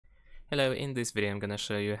Hello, in this video I'm gonna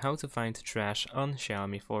show you how to find trash on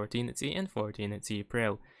Xiaomi 14T and 14T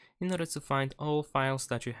Pro. In order to find all files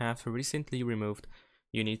that you have recently removed,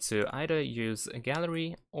 you need to either use a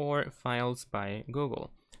gallery or files by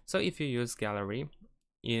Google. So if you use gallery,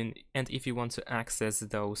 and if you want to access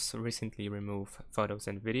those recently removed photos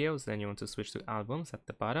and videos, then you want to switch to albums at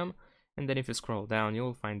the bottom, and then if you scroll down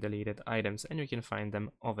you'll find deleted items, and you can find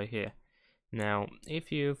them over here. Now,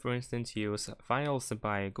 if you, for instance, use files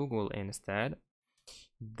by Google instead,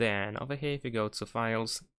 then over here, if you go to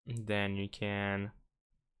files, then you can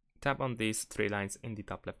tap on these three lines in the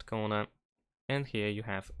top left corner, and here you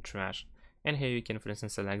have trash. And here you can, for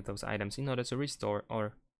instance, select those items in order to restore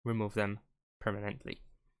or remove them permanently.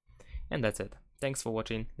 And that's it. Thanks for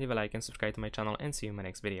watching. Leave a like and subscribe to my channel, and see you in my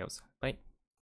next videos. Bye.